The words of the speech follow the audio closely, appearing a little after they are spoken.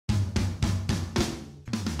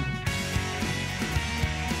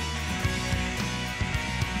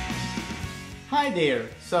Hi there!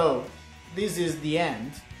 So, this is the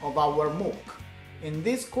end of our MOOC. In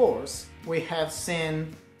this course, we have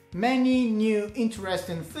seen many new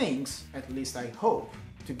interesting things, at least I hope,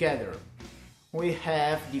 together. We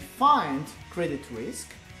have defined credit risk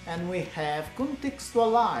and we have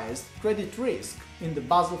contextualized credit risk in the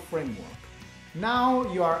Basel framework. Now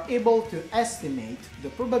you are able to estimate the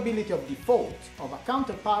probability of default of a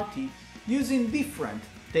counterparty using different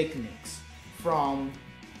techniques, from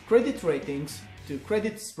credit ratings to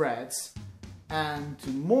credit spreads and to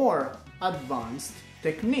more advanced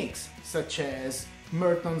techniques such as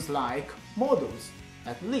Merton's-like models.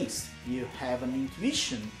 At least you have an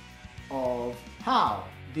intuition of how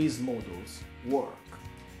these models work.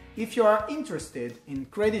 If you are interested in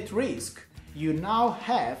credit risk, you now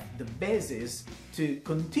have the basis to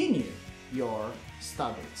continue your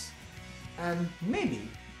studies. And maybe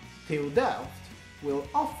TU Delft will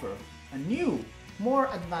offer a new, more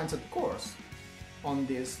advanced course on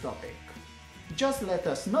this topic. Just let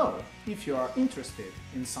us know if you are interested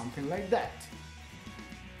in something like that.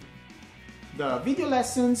 The video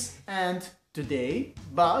lessons end today,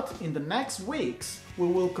 but in the next weeks we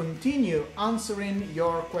will continue answering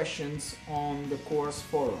your questions on the course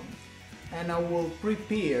forum. And I will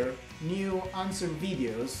prepare new answer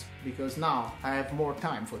videos because now I have more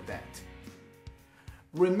time for that.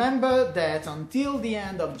 Remember that until the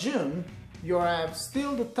end of June you have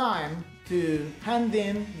still the time to hand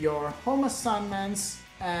in your home assignments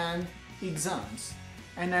and exams,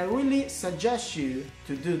 and I really suggest you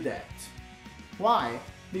to do that. Why?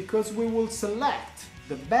 Because we will select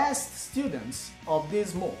the best students of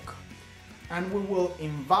this MOOC and we will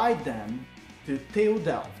invite them to TU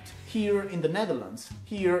Delft, here in the Netherlands,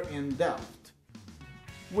 here in Delft.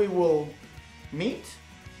 We will meet,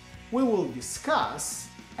 we will discuss,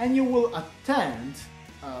 and you will attend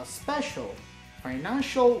a special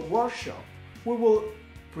financial workshop we will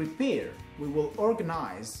prepare, we will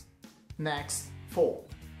organize next fall.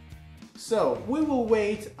 So we will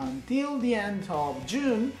wait until the end of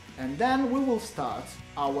June and then we will start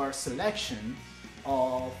our selection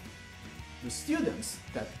of the students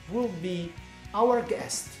that will be our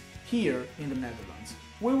guests here in the Netherlands.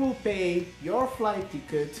 We will pay your flight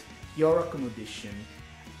ticket, your accommodation,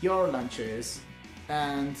 your lunches,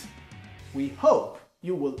 and we hope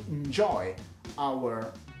you will enjoy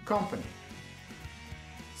our company.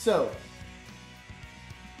 So,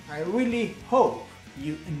 I really hope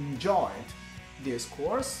you enjoyed this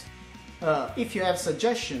course. If you have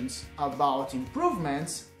suggestions about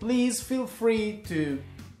improvements, please feel free to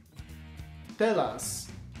tell us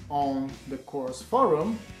on the course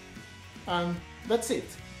forum. And that's it.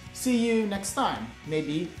 See you next time,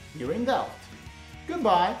 maybe here in Delft.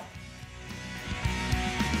 Goodbye!